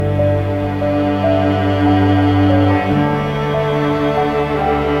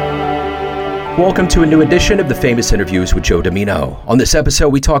Welcome to a new edition of the Famous Interviews with Joe Domino. On this episode,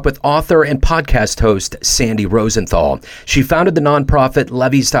 we talk with author and podcast host Sandy Rosenthal. She founded the nonprofit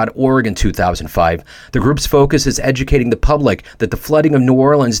levees.org in 2005. The group's focus is educating the public that the flooding of New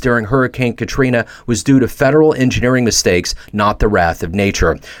Orleans during Hurricane Katrina was due to federal engineering mistakes, not the wrath of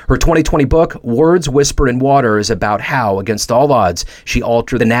nature. Her 2020 book, Words Whispered in Water, is about how, against all odds, she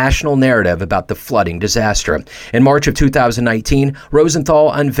altered the national narrative about the flooding disaster. In March of 2019,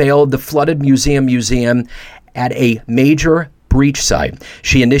 Rosenthal unveiled the Flooded Museum at a major breach site.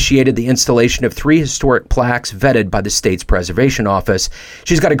 She initiated the installation of 3 historic plaques vetted by the state's preservation office.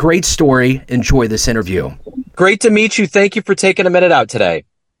 She's got a great story. Enjoy this interview. Great to meet you. Thank you for taking a minute out today.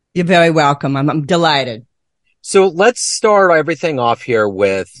 You're very welcome. I'm delighted. So let's start everything off here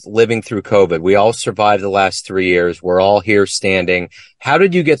with living through COVID. We all survived the last 3 years. We're all here standing. How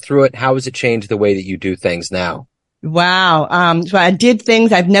did you get through it? How has it changed the way that you do things now? Wow. So I did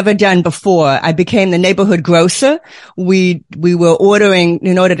things I've never done before. I became the neighborhood grocer. We were ordering,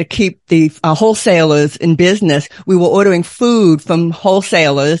 in order to keep the wholesalers in business, we were ordering food from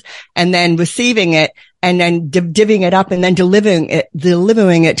wholesalers and then receiving it and then divvying it up and then delivering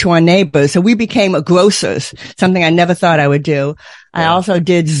it to our neighbors. So we became grocers, something I never thought I would do. Yeah. I also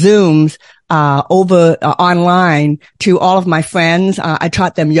did Zooms, online to all of my friends. I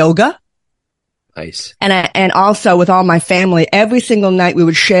taught them yoga. Nice. And also with all my family, every single night we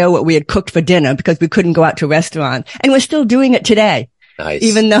would share what we had cooked for dinner because we couldn't go out to restaurants. And we're still doing it today. Nice.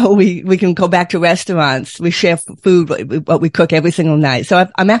 Even though we can go back to restaurants, we share food, what we cook every single night. So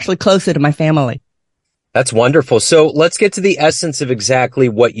I'm actually closer to my family. That's wonderful. So let's get to the essence of exactly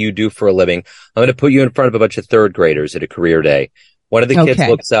what you do for a living. I'm going to put you in front of a bunch of third graders at a career day. One of the kids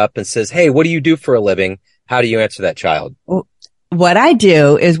looks up and says, "Hey, what do you do for a living?" How do you answer that child? Well, what I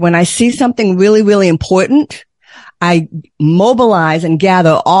do is when I see something really, really important, I mobilize and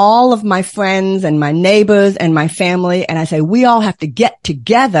gather all of my friends and my neighbors and my family. And I say, we all have to get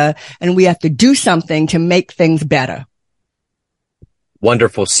together and we have to do something to make things better.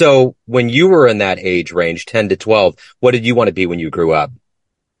 Wonderful. So when you were in that age range, 10 to 12, what did you want to be when you grew up?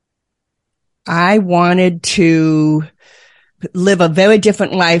 I wanted to live a very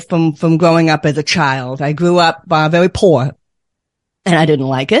different life from growing up as a child. I grew up very poor. And I didn't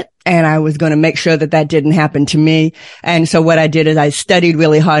like it. And I was going to make sure that didn't happen to me. And so what I did is I studied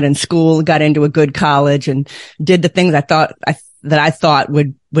really hard in school, got into a good college and did the things I thought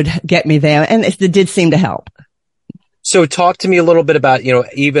would get me there. And it did seem to help. So talk to me a little bit about,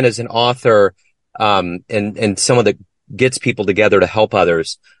 even as an author, and someone that gets people together to help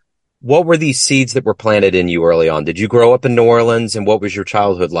others. What were these seeds that were planted in you early on? Did you grow up in New Orleans? And what was your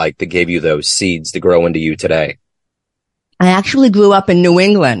childhood like that gave you those seeds to grow into you today? I actually grew up in New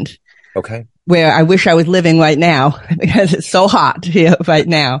England. Okay. Where I wish I was living right now because it's so hot here right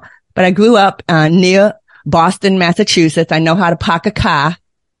now. But I grew up near Boston, Massachusetts. I know how to park a car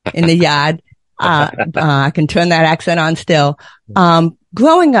in the yard. I can turn that accent on still.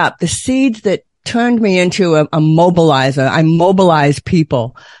 Growing up, the seeds that turned me into a mobilizer. I mobilize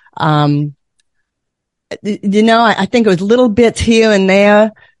people. I think it was little bits here and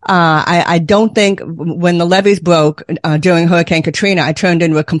there. I don't think when the levees broke during Hurricane Katrina, I turned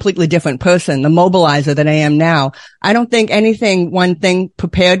into a completely different person, the mobilizer that I am now. I don't think one thing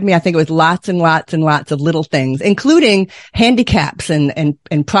prepared me. I think it was lots and lots and lots of little things, including handicaps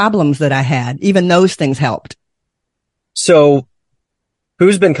and problems that I had. Even those things helped. So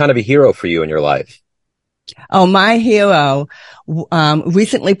who's been kind of a hero for you in your life? Oh, my hero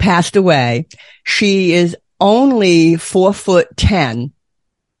recently passed away. She is only 4'10".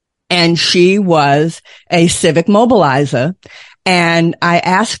 And she was a civic mobilizer. And I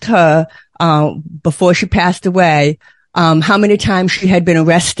asked her, before she passed away, how many times she had been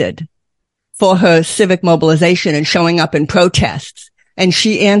arrested for her civic mobilization and showing up in protests. And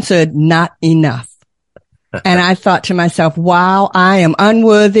she answered, not enough. And I thought to myself, wow, I am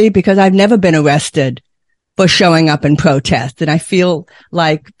unworthy because I've never been arrested for showing up in protest. And I feel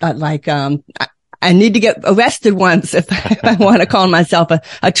like I need to get arrested once if I want to call myself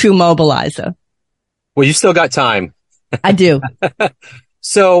a true mobilizer. Well, you still got time. I do.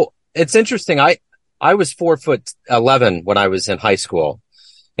 So it's interesting. I was 4'11" when I was in high school.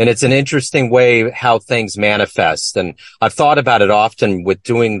 And it's an interesting way how things manifest. And I've thought about it often with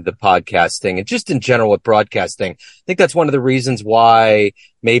doing the podcasting and just in general with broadcasting. I think that's one of the reasons why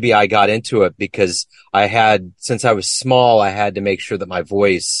maybe I got into it, because since I was small, I had to make sure that my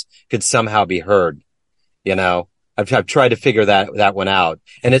voice could somehow be heard. I've tried to figure that one out.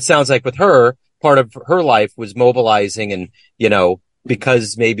 And it sounds like with her, part of her life was mobilizing and,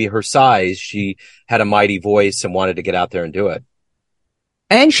 because maybe her size, she had a mighty voice and wanted to get out there and do it.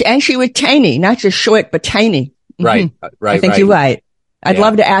 And she was tiny, not just short, but tiny. Right, I think you're right. I'd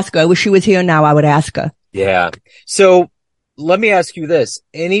love to ask her. I wish she was here now. I would ask her. Yeah. So let me ask you this.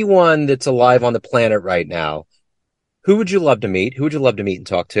 Anyone that's alive on the planet right now, who would you love to meet? Who would you love to meet and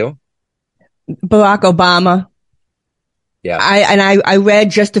talk to? Barack Obama. Yeah. I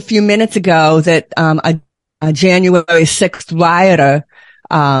read just a few minutes ago that a January 6th rioter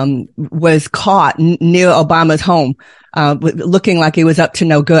was caught near Obama's home, looking like he was up to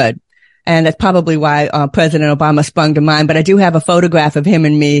no good. And that's probably why President Obama sprung to mind. But I do have a photograph of him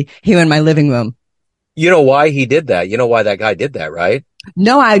and me here in my living room. You know why he did that? You know why that guy did that, right?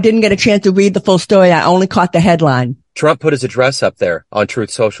 No, I didn't get a chance to read the full story. I only caught the headline. Trump put his address up there on Truth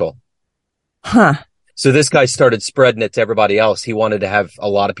Social. Huh. So this guy started spreading it to everybody else. He wanted to have a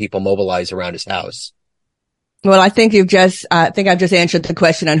lot of people mobilize around his house. Well, I think I've just answered the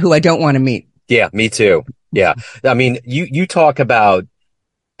question on who I don't want to meet. Yeah, me too. Yeah. I mean, you talk about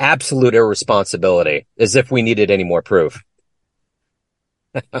absolute irresponsibility as if we needed any more proof.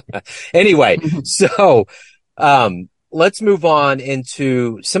 Anyway, so, let's move on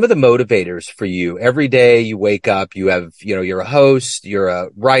into some of the motivators for you. Every day you wake up, you have, you're a host, you're a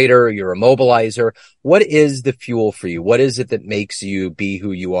writer, you're a mobilizer. What is the fuel for you? What is it that makes you be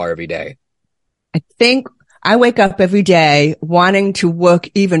who you are every day? I think I wake up every day wanting to work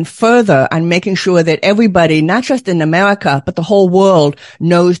even further on making sure that everybody, not just in America, but the whole world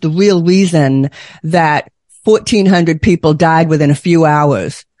knows the real reason that 1,400 people died within a few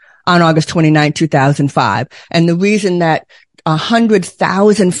hours on August 29, 2005. And the reason that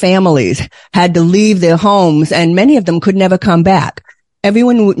 100,000 families had to leave their homes and many of them could never come back.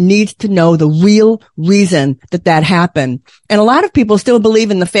 Everyone needs to know the real reason that happened. And a lot of people still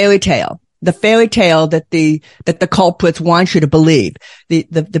believe in the fairy tale that the culprits want you to believe.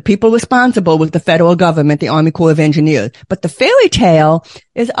 The people responsible was the federal government, the Army Corps of Engineers. But the fairy tale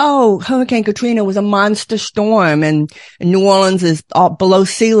is, Hurricane Katrina was a monster storm and New Orleans is all below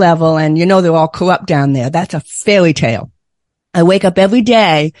sea level and they're all corrupt down there. That's a fairy tale. I wake up every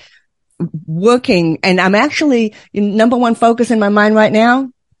day working and I'm actually number one focus in my mind right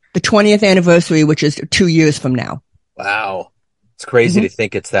now, the 20th anniversary, which is 2 years from now. Wow. It's crazy to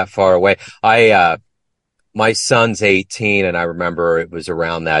think it's that far away. My son's 18 and I remember it was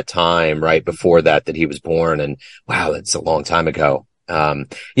around that time, right before that he was born. And wow, that's a long time ago.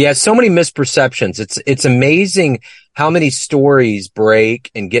 So many misperceptions. It's amazing how many stories break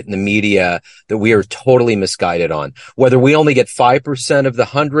and get in the media that we are totally misguided on, whether we only get 5% of the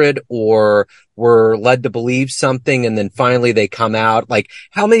 100 or we're led to believe something. And then finally they come out. Like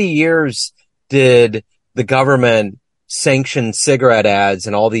how many years did the government sanction cigarette ads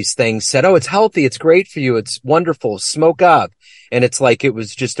and all these things said, it's healthy. It's great for you. It's wonderful. Smoke up. And it's like, it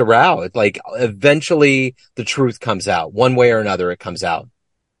was just a row. It's like eventually the truth comes out one way or another. It comes out.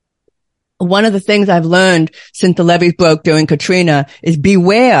 One of the things I've learned since the levees broke during Katrina is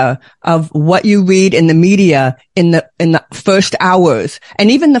beware of what you read in the media in the first hours. And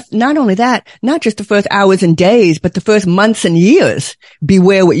even not only that, not just the first hours and days, but the first months and years.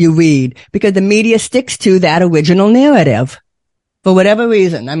 Beware what you read because the media sticks to that original narrative for whatever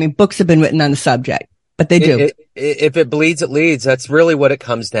reason. I mean, books have been written on the subject, but they do. If it bleeds, it leads. That's really what it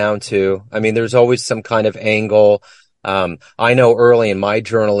comes down to. I mean, there's always some kind of angle. I know early in my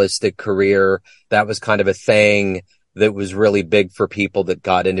journalistic career, that was kind of a thing that was really big for people that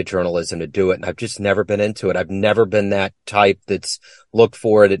got into journalism to do it. And I've just never been into it. I've never been that type that's looked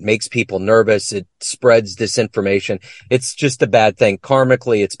for it. It makes people nervous. It spreads disinformation. It's just a bad thing.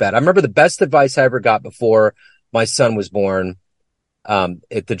 Karmically, it's bad. I remember the best advice I ever got before my son was born,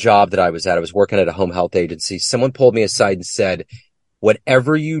 at the job that I was at. I was working at a home health agency. Someone pulled me aside and said,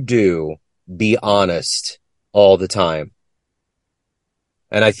 whatever you do, be honest all the time.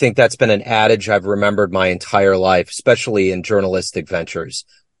 And I think that's been an adage I've remembered my entire life, especially in journalistic ventures.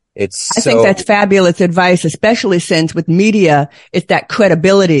 I think that's fabulous advice, especially since with media, it's that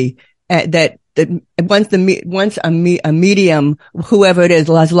credibility that once a medium, whoever it is,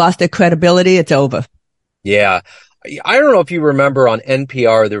 has lost their credibility, it's over. Yeah. I don't know if you remember on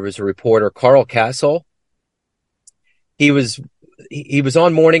NPR, there was a reporter, Carl Castle. He was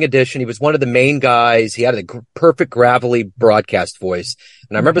on Morning Edition. He was one of the main guys. He had a perfect gravelly broadcast voice.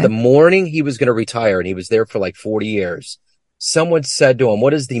 And I remember the morning he was going to retire, and he was there for like 40 years. Someone said to him,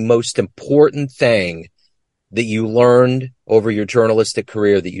 what is the most important thing that you learned over your journalistic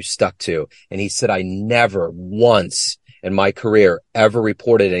career that you stuck to? And he said, I never once in my career ever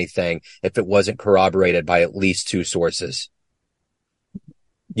reported anything if it wasn't corroborated by at least two sources.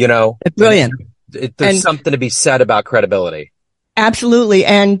 It's brilliant. There's something to be said about credibility. Absolutely.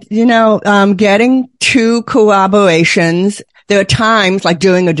 And, getting two corroborations there are times like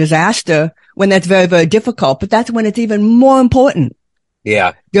during a disaster when that's very, very difficult, but that's when it's even more important.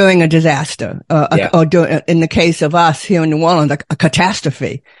 Yeah. During a disaster, in the case of us here in New Orleans, a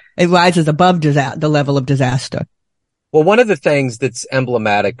catastrophe. It rises above the level of disaster. Well, one of the things that's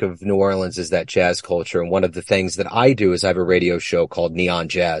emblematic of New Orleans is that jazz culture. And one of the things that I do is I have a radio show called Neon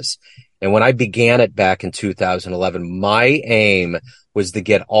Jazz. And when I began it back in 2011, my aim was to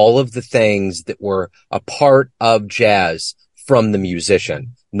get all of the things that were a part of jazz from the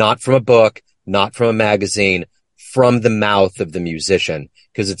musician, not from a book, not from a magazine, from the mouth of the musician,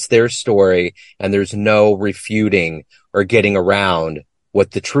 because it's their story and there's no refuting or getting around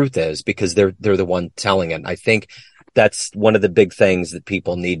what the truth is, because they're the one telling it. And I think that's one of the big things that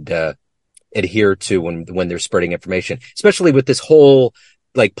people need to adhere to when they're spreading information, especially with this whole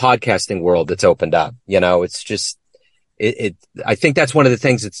like podcasting world that's opened up. It's just, I think that's one of the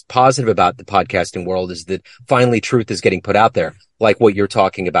things that's positive about the podcasting world is that finally truth is getting put out there, like what you're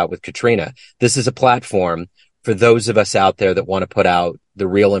talking about with Katrina. This is a platform for those of us out there that want to put out the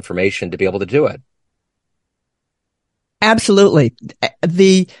real information to be able to do it. Absolutely.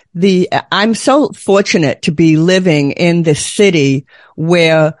 I'm so fortunate to be living in this city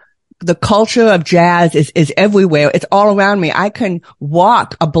where the culture of jazz is everywhere. It's all around me. I can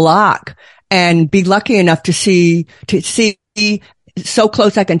walk a block and be lucky enough to see so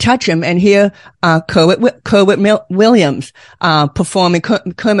close I can touch him and hear Kermit Williams performing,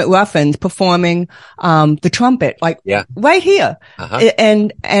 Kermit Ruffins performing the trumpet, right here. Uh-huh.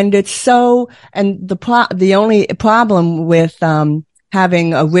 And it's so, and the only problem with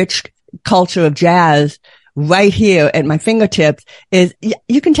having a rich culture of jazz right here at my fingertips is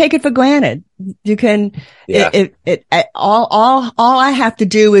you can take it for granted. You can, all I have to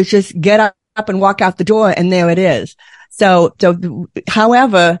do is just get up and walk out the door, and there it is. So,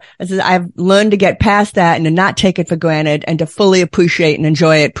 however, I've learned to get past that and to not take it for granted and to fully appreciate and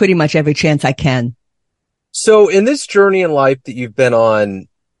enjoy it pretty much every chance I can. So in this journey in life that you've been on,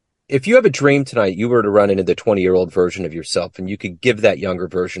 if you have a dream tonight, you were to run into the 20-year-old version of yourself and you could give that younger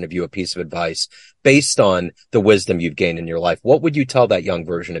version of you a piece of advice based on the wisdom you've gained in your life, what would you tell that young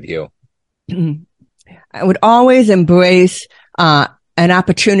version of you? I would always embrace an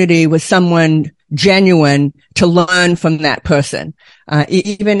opportunity with someone genuine to learn from that person.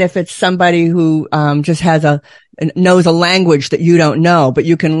 Even if it's somebody who just knows a language that you don't know, but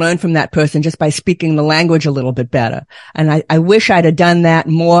you can learn from that person just by speaking the language a little bit better. And I wish I'd have done that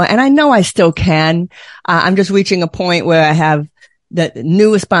more. And I know I still can. I'm just reaching a point where I have the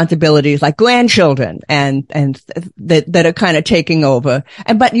new responsibilities like grandchildren and that are kind of taking over.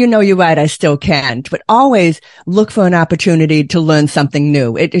 But you're right, I still can. But always look for an opportunity to learn something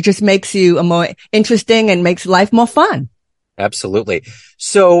new. It just makes you a more interesting and makes life more fun. Absolutely.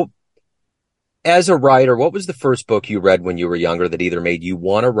 So as a writer, what was the first book you read when you were younger that either made you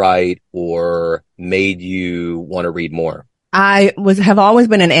want to write or made you want to read more? I have always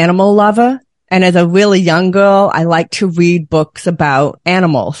been an animal lover. And as a really young girl, I like to read books about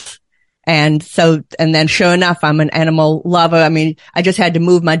animals. And then sure enough, I'm an animal lover. I mean, I just had to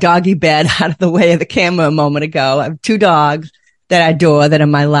move my doggy bed out of the way of the camera a moment ago. I have 2 dogs that I adore that are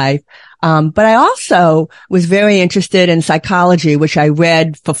my life. But I also was very interested in psychology, which I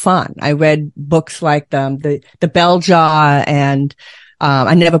read for fun. I read books like the Bell Jar and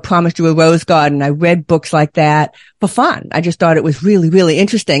I Never Promised You a Rose Garden. I read books like that for fun. I just thought it was really, really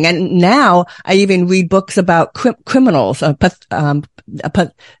interesting. And now I even read books about criminals,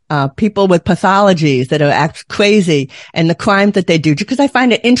 people with pathologies that are crazy and the crimes that they do, because I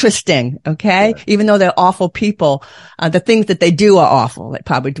find it interesting. Okay. Yeah. Even though they're awful people, the things that they do are awful.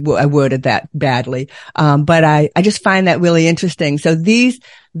 I worded that badly. But I just find that really interesting. So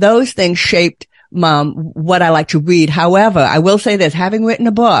those things shaped what I like to read. However, I will say this, having written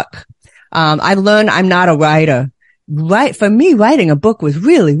a book, I learned I'm not a writer. For me, writing a book was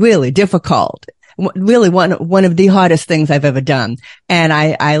really, really difficult. Really one of the hardest things I've ever done. And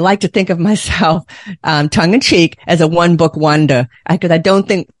I like to think of myself, tongue in cheek as a one book wonder, because I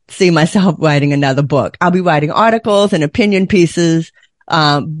don't see myself writing another book. I'll be writing articles and opinion pieces.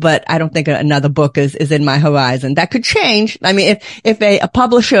 But I don't think another book is in my horizon. That could change. I mean, if a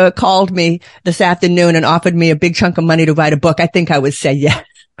publisher called me this afternoon and offered me a big chunk of money to write a book, I think I would say yes.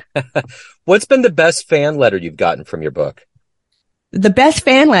 What's been the best fan letter you've gotten from your book? The best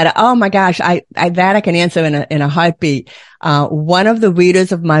fan letter. Oh my gosh. I can answer in a heartbeat. One of the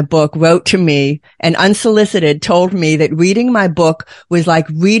readers of my book wrote to me and unsolicited told me that reading my book was like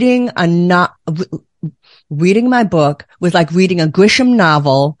reading my book was like reading a Grisham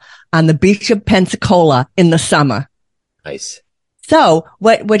novel on the beach of Pensacola in the summer. Nice. So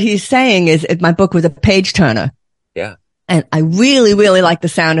what he's saying is my book was a page turner. Yeah. And I really, really like the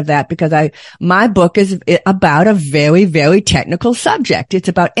sound of that because my book is about a very, very technical subject. It's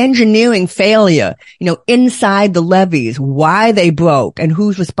about engineering failure, inside the levees, why they broke and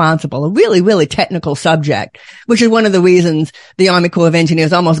who's responsible. A really, really technical subject, which is one of the reasons the Army Corps of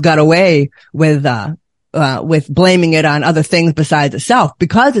Engineers almost got away with blaming it on other things besides itself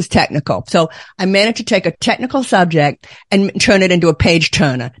because it's technical. So I managed to take a technical subject and turn it into a page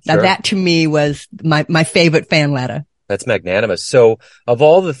turner. Now that to me was my favorite fan letter. That's magnanimous. So of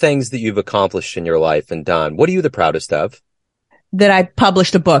all the things that you've accomplished in your life and done, what are you the proudest of? That I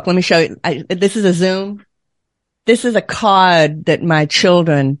published a book. Let me show you. This is a Zoom. This is a card that my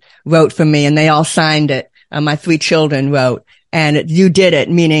children wrote for me and they all signed it. My 3 children wrote. And you did it,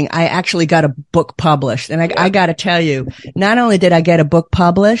 meaning I actually got a book published. And I got to tell you, not only did I get a book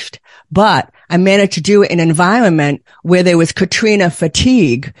published, but I managed to do it in an environment where there was Katrina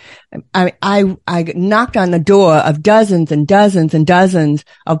fatigue. I knocked on the door of dozens and dozens and dozens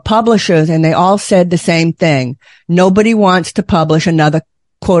of publishers, and they all said the same thing. Nobody wants to publish another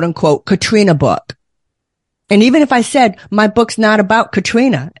quote unquote Katrina book. And even if I said my book's not about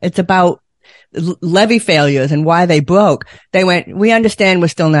Katrina, it's about levee failures and why they broke, they went, we understand, we're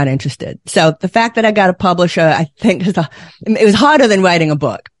still not interested. So the fact that I got a publisher, I think it was harder than writing a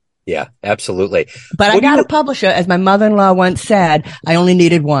book. Yeah, absolutely. But I got a publisher, as my mother-in-law once said, I only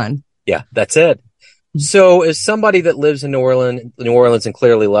needed one. Yeah, that's it. So as somebody that lives in New Orleans and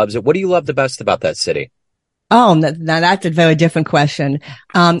clearly loves it, what do you love the best about that city? Oh, now that's a very different question.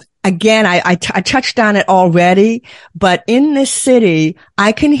 Again, I touched on it already, but in this city,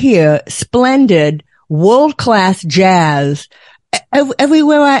 I can hear splendid, world-class jazz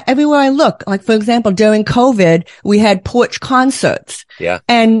everywhere I look. Like, for example, during COVID, we had porch concerts. Yeah.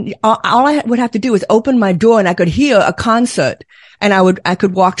 And all I would have to do was open my door and I could hear a concert. And I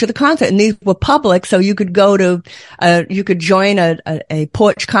could walk to the concert, and these were public, so you could go to, you could join a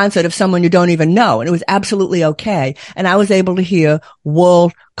porch concert of someone you don't even know, and it was absolutely okay. And I was able to hear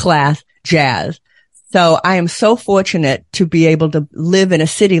world-class jazz. So I am so fortunate to be able to live in a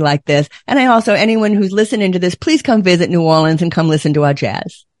city like this. And anyone who's listening to this, please come visit New Orleans and come listen to our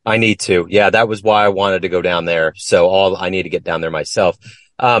jazz. I need to. Yeah, that was why I wanted to go down there. So I need to get down there myself.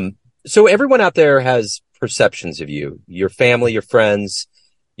 So everyone out there has perceptions of you, your family, your friends,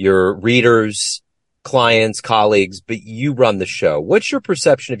 your readers, clients, colleagues, but you run the show. What's your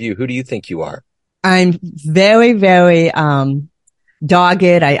perception of you? Who do you think you are? I'm very, very, dogged.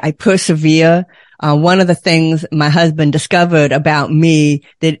 I persevere. One of the things my husband discovered about me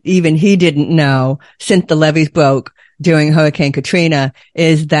that even he didn't know since the levees broke during Hurricane Katrina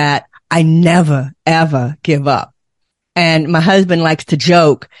is that I never, ever give up. And my husband likes to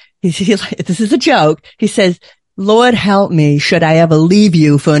joke. This is a joke. He says, Lord help me, should I ever leave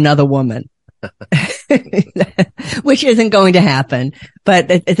you for another woman? Which isn't going to happen,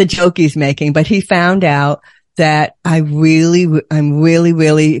 but it's a joke he's making. But he found out that I'm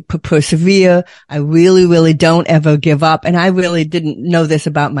really persevere. I really don't ever give up. And I really didn't know this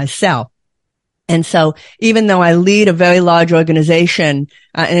about myself. And so even though I lead a very large organization,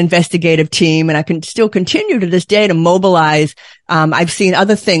 an investigative team, and I can still continue to this day to mobilize, I've seen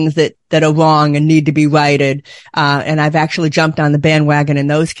other things that are wrong and need to be righted. And I've actually jumped on the bandwagon in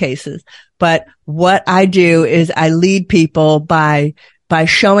those cases. But what I do is I lead people by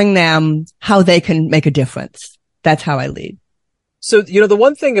showing them how they can make a difference. That's how I lead. So, the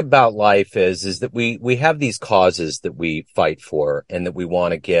one thing about life is that we have these causes that we fight for and that we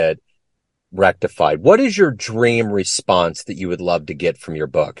want to get rectified. What is your dream response that you would love to get from your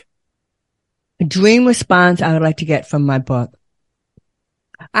book? A dream response I would like to get from my book.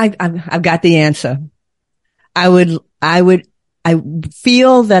 I've got the answer. I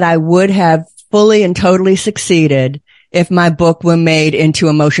feel that I would have fully and totally succeeded if my book were made into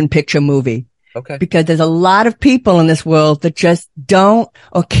a motion picture movie. Okay. Because there's a lot of people in this world that just don't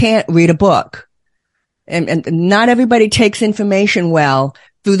or can't read a book. And not everybody takes information well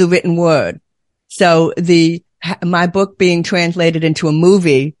through the written word. So my book being translated into a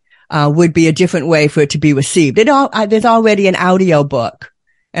movie, would be a different way for it to be received. There's already an audio book,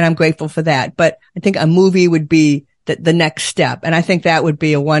 and I'm grateful for that. But I think a movie would be the next step. And I think that would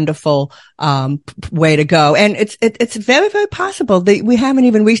be a wonderful, way to go. And it's very, very possible that we haven't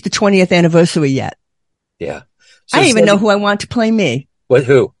even reached the 20th anniversary yet. Yeah. So I don't even know who I want to play me.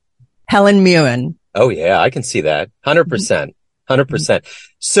 Who? Helen Mirren. Oh yeah, I can see that. 100%. 100%.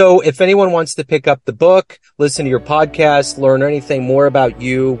 So if anyone wants to pick up the book, listen to your podcast, learn anything more about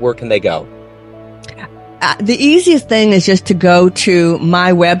you, where can they go? The easiest thing is just to go to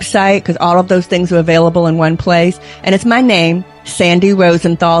my website, because all of those things are available in one place. And it's my name,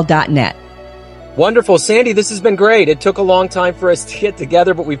 sandyrosenthal.net. Wonderful. Sandy, this has been great. It took a long time for us to get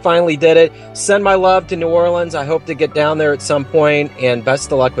together, but we finally did it. Send my love to New Orleans. I hope to get down there at some point, and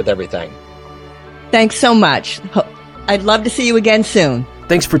best of luck with everything. Thanks so much. I'd love to see you again soon.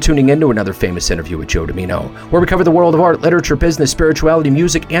 Thanks for tuning in to another famous interview with Joe Dimino, where we cover the world of art, literature, business, spirituality,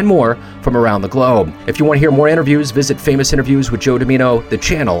 music, and more from around the globe. If you want to hear more interviews, visit Famous Interviews with Joe Dimino, the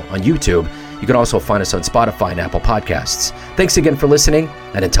channel on YouTube. You can also find us on Spotify and Apple Podcasts. Thanks again for listening,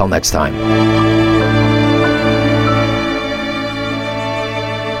 and until next time.